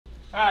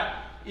All right,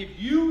 if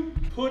you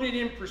put it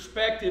in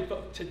perspective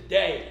of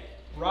today,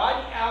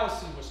 Rodney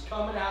Allison was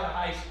coming out of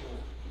high school.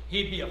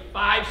 He'd be a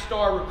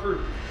 5-star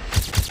recruit.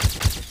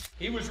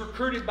 He was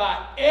recruited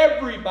by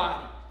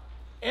everybody,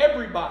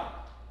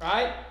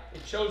 right?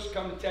 And chose to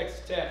come to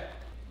Texas Tech.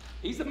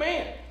 He's the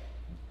man.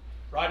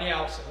 Rodney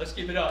Allison, let's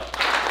give it up.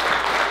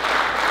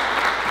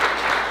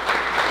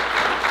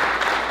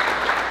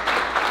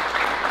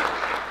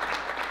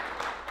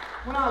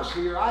 When I was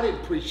here, I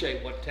didn't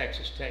appreciate what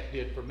Texas Tech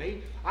did for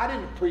me. I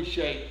didn't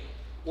appreciate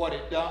what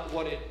it done,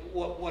 what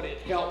it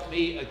helped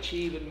me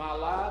achieve in my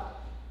life,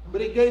 but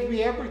it gave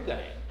me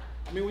everything.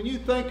 I mean, when you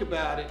think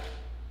about it,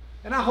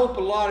 and I hope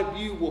a lot of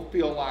you will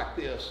feel like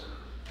this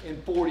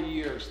in 40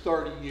 years,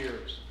 30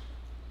 years,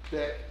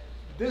 that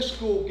this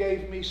school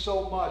gave me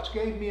so much,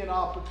 gave me an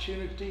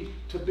opportunity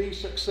to be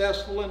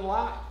successful in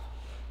life.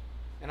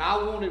 And I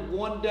wanted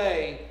one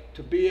day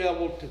to be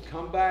able to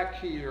come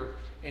back here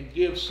and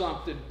give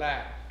something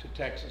back to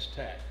Texas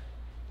Tech.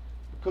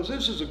 Because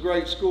this is a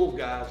great school,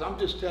 guys. I'm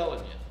just telling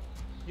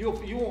you.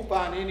 You won't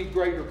find any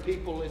greater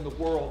people in the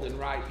world than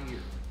right here.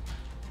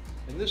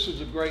 And this is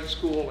a great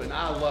school, and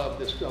I love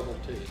this double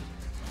T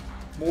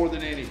more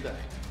than anything.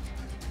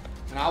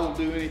 And I will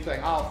do anything.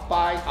 I'll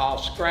fight, I'll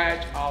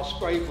scratch, I'll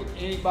scrape with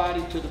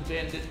anybody to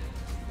defend it,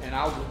 and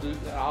I'll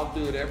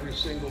do it every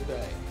single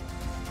day.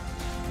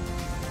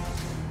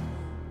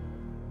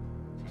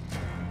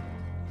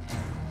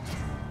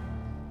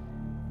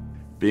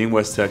 Being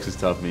West Texas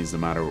tough means no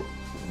matter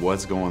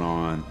what's going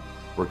on,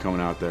 we're coming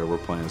out there, we're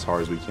playing as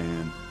hard as we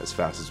can, as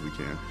fast as we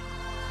can.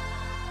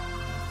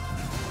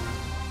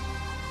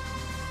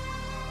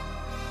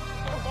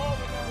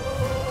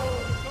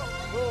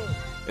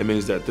 It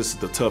means that this is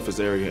the toughest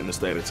area in the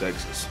state of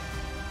Texas.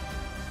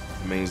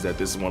 It means that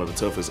this is one of the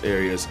toughest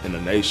areas in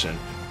the nation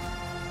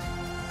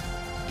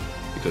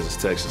because it's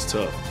Texas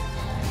tough.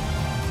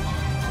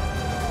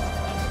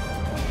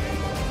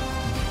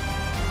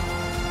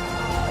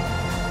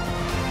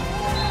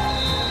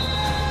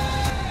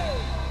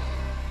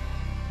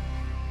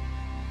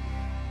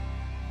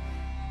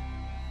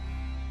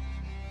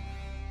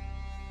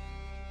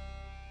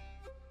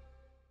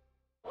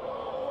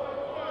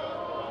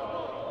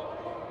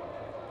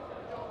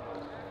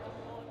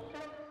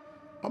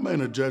 My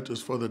main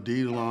objectives for the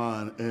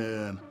D-line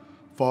and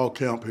fall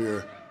camp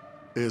here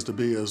is to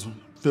be as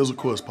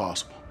physical as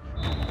possible.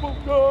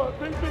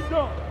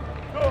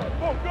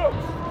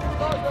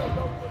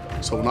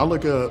 So when I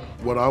look at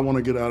what I want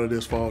to get out of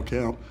this fall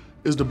camp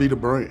is to be the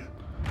brand,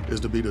 is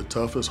to be the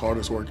toughest,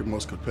 hardest working,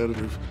 most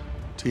competitive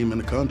team in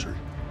the country.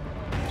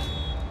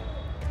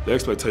 The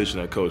expectation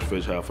that Coach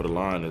Fish has for the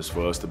line is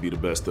for us to be the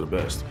best of the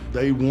best.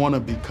 They want to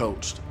be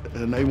coached,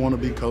 and they want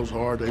to be coached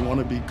hard. They want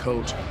to be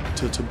coached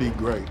to be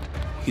great.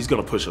 He's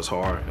going to push us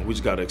hard, and we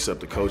just got to accept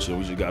the coaching.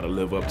 We just got to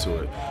live up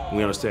to it.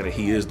 We understand that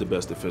he is the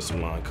best defensive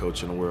line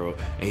coach in the world,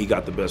 and he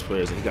got the best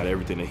players, and he got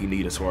everything that he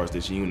needs as far as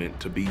this unit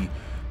to be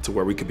to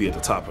where we could be at the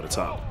top of the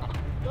top.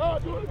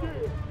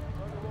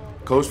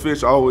 Coach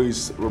Fish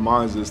always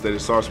reminds us that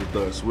it starts with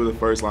us. We're the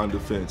first line of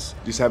defense.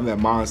 Just having that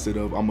mindset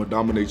of I'm going to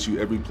dominate you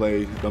every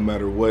play, no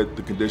matter what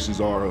the conditions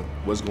are or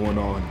what's going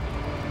on.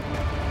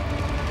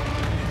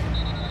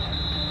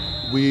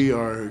 We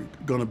are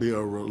going to be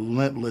a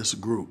relentless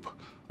group,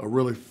 a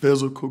really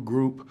physical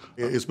group.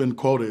 It's been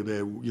quoted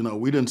that, you know,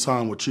 we didn't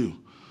sign with you,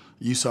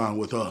 you signed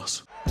with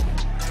us.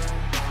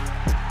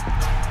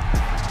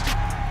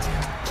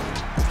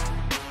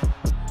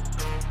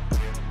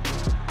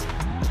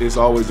 It's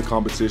always a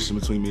competition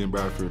between me and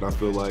Bradford. I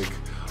feel like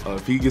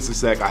if he gets a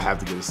sack, I have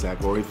to get a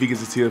sack. Or if he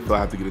gets a TFL, I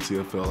have to get a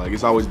TFL. Like,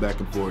 it's always back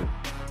and forth.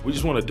 We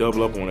just want to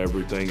double up on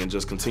everything and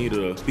just continue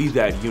to be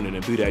that unit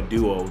and be that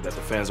duo that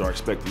the fans are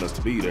expecting us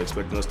to be. They're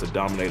expecting us to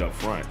dominate up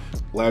front.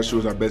 Last year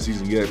was our best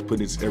season yet,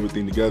 putting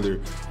everything together,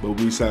 but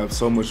we just have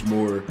so much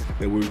more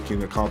that we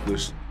can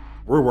accomplish.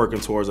 We're working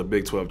towards a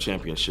Big 12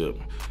 championship,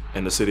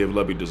 and the city of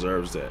Lubbock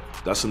deserves that.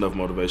 That's enough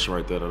motivation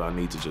right there that I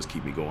need to just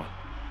keep me going.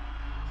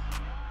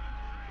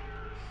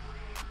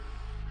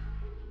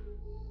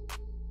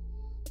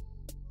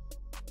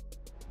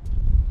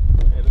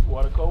 And it's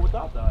water cold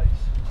without the ice.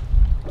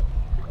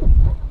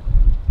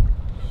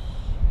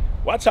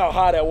 Watch how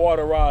high that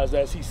water rises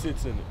as he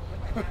sits in it.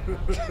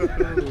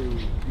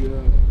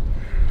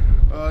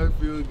 Oh, it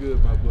feels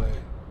good, my boy.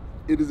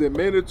 It is a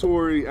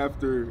mandatory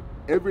after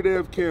every day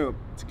of camp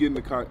to get in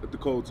the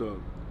cold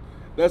tub.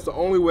 That's the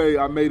only way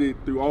I made it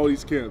through all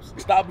these camps.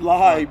 Stop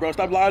lying, bro.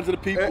 Stop lying to the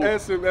people.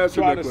 Ask him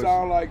trying that to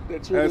sound like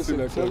that you're this that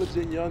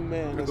intelligent young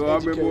man that's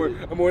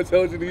educated. I'm more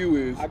intelligent than you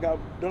is.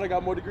 Don't I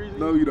got more degrees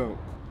than No, you don't.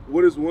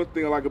 What is one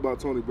thing I like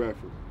about Tony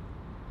Bradford?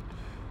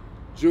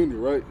 Junior,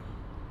 right?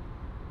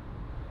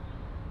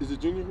 Is it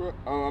Junior? Right?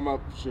 I'm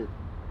not sure.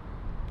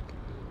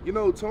 You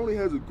know, Tony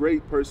has a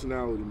great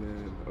personality,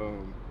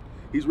 man.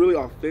 He's really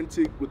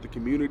authentic with the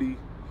community.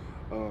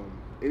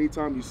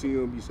 Anytime you see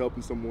him, he's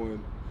helping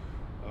someone.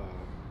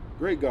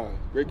 Great guy,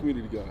 great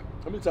community guy.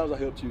 How many times I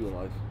helped you in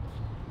life?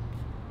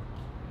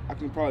 I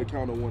can probably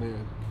count on one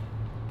hand.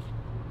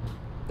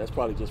 That's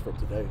probably just from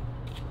today.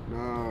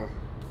 Nah,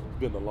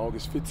 been the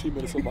longest 15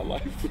 minutes of my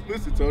life.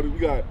 Listen, Tony, we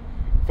got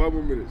 5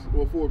 more minutes,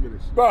 or 4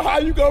 minutes. Bro, how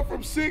you go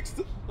from 6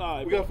 to...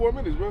 Nah, We got 4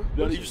 minutes, bro.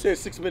 You said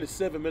 6 minutes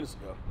 7 minutes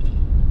ago.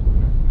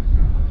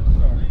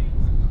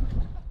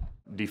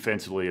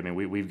 Defensively, I mean,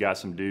 we've got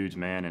some dudes,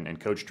 man, and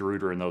Coach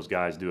DeRuiter and those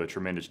guys do a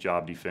tremendous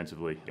job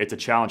defensively. It's a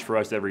challenge for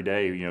us every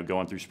day, you know,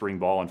 going through spring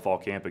ball and fall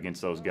camp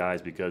against those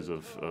guys because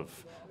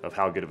of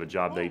how good of a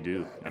job they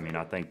do. I mean,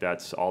 I think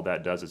that's all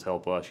that does is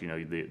help us. You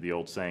know, the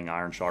old saying,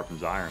 iron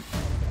sharpens iron.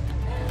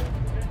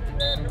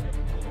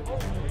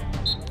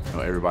 You know,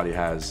 everybody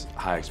has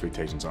high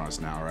expectations on us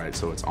now, right?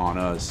 So it's on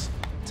us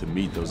to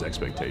meet those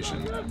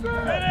expectations.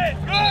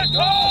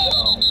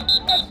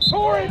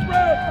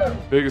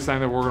 Biggest thing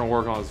that we're going to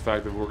work on is the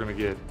fact that we're going to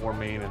get more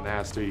mean and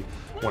nasty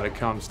when it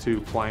comes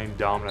to playing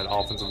dominant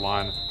offensive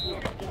line.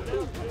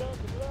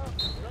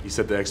 He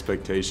set the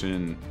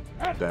expectation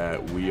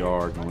that we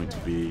are going to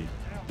be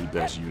the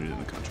best unit in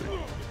the country.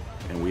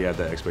 And we had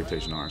that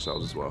expectation on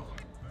ourselves as well.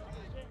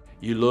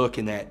 You look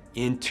in that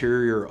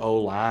interior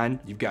O-line,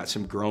 you've got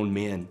some grown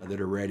men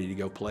that are ready to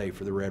go play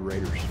for the Red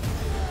Raiders.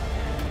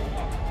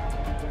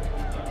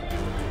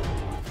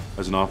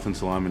 As an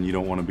offensive lineman, you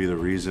don't want to be the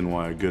reason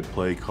why a good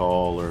play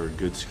call or a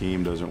good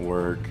scheme doesn't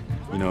work.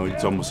 You know,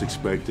 it's almost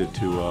expected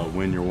to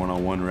win your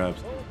one-on-one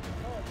reps.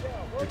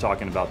 You're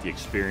talking about the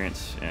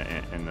experience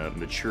and the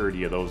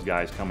maturity of those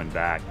guys coming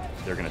back.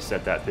 They're going to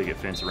set that picket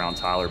fence around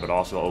Tyler, but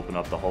also open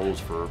up the holes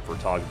for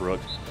Todd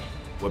Brooks.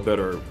 What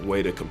better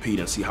way to compete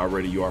and see how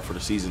ready you are for the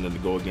season than to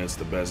go against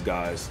the best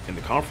guys in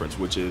the conference,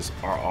 which is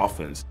our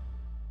offense.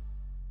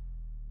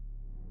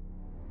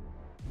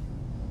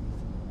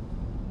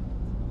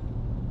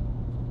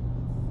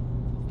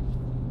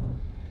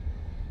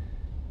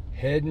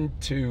 Heading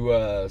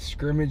to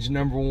scrimmage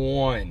number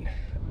 1.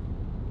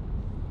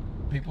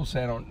 People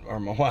say I don't, or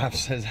my wife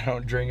says I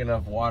don't drink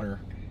enough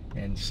water,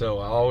 and so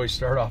I always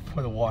start off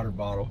with a water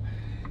bottle,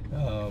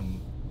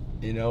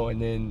 you know, and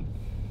then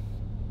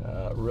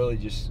really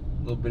just a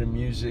little bit of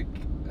music,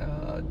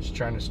 just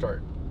trying to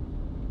start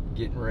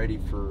getting ready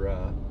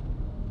for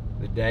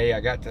the day. I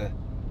got to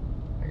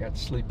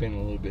sleep in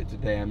a little bit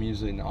today. I'm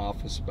usually in the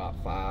office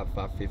about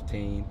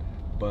 5:15,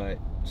 but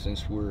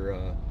since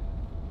we're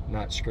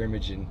not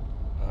scrimmaging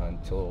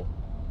until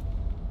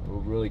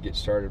we'll really get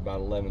started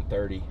about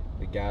 11:30,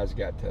 the guys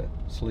got to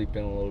sleep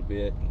in a little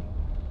bit, and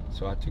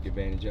so I took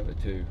advantage of it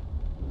too.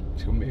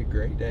 It's gonna be a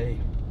great day.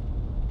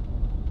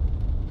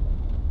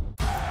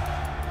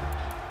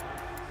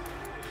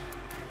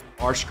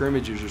 Our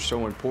scrimmages are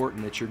so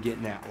important that you're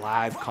getting that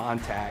live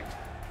contact.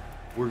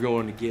 We're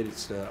going to get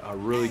a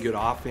really good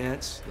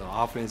offense. The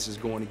offense is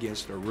going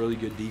against a really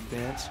good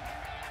defense.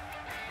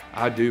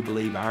 I do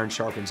believe iron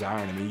sharpens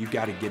iron. I mean, you've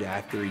got to get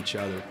after each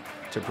other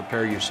to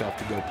prepare yourself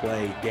to go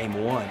play game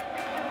 1.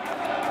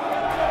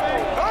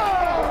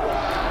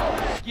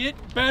 Get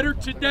better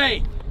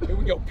today. Here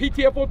we go.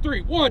 PTF on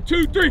 3. 1,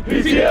 2, 3.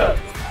 PTF.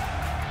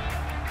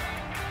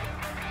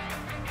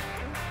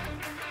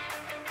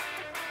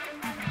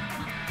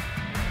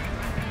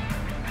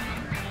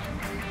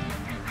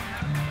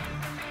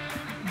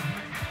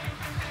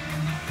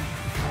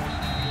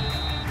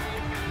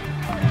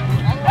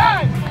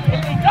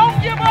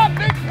 Don't give up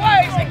big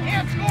plays. They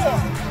can't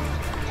score.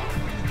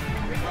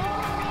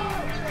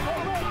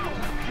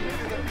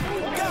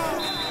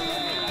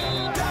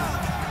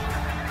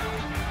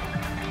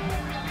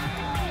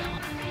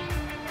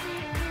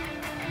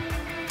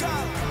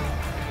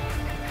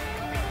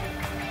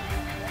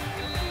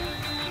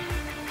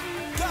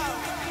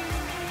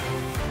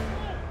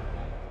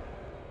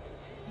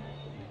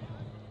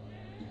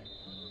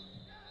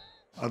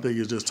 I think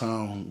it's just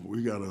time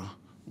we got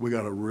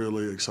a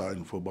really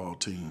exciting football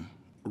team.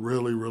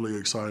 Really, really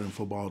exciting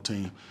football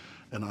team.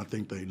 And I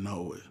think they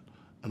know it.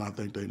 And I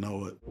think they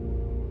know it.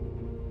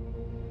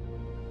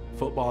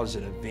 Football is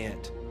an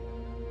event.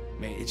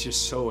 Man, it's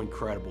just so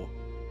incredible.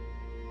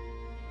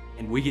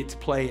 And we get to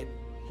play it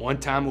one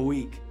time a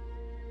week.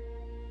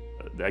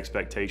 The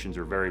expectations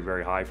are very,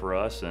 very high for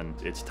us, and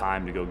it's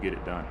time to go get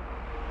it done.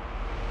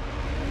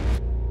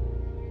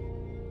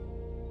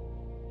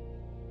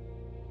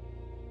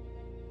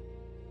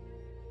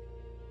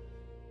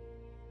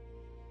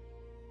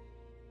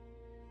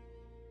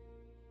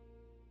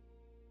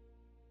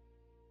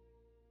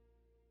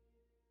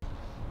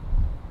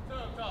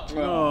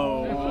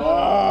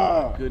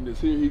 Oh, goodness,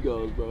 here he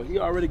goes, bro. He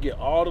already get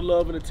all the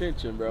love and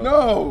attention, bro.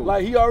 No.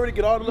 Like, he already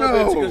get all the love and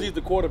attention because he's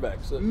the quarterback.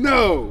 So,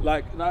 No.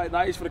 like, now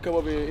he's gonna come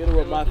over here and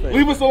interrupt my thing.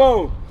 Leave us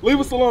alone. Leave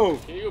us alone.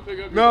 Can you go pick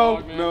up your No,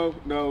 dog, man?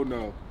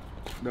 no.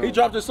 He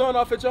dropped his son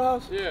off at your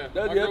house? Yeah.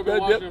 My girl been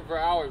watching him for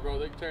hours, bro.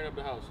 They can tear up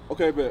the house.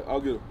 Okay, bet.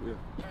 I'll get him.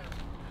 Yeah.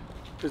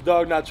 His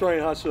dog not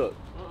trained, huh, Chuck?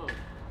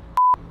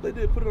 They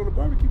did put it on the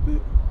barbecue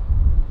pit.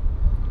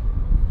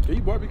 Can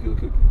you barbecue a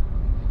cookie?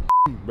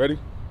 Ready?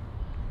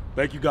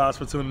 Thank you guys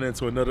for tuning in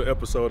to another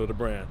episode of The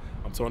Brand.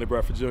 I'm Tony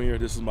Bradford Jr.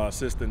 This is my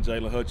assistant,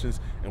 Jaylon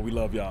Hutchings, and we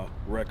love y'all.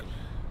 Reckon.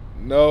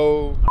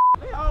 No.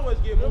 They always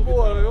get movie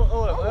time.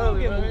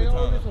 Always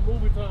get some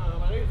movie time.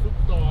 Like, they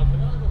superstars.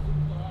 Man.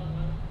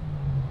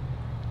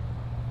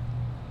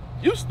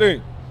 You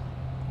stink.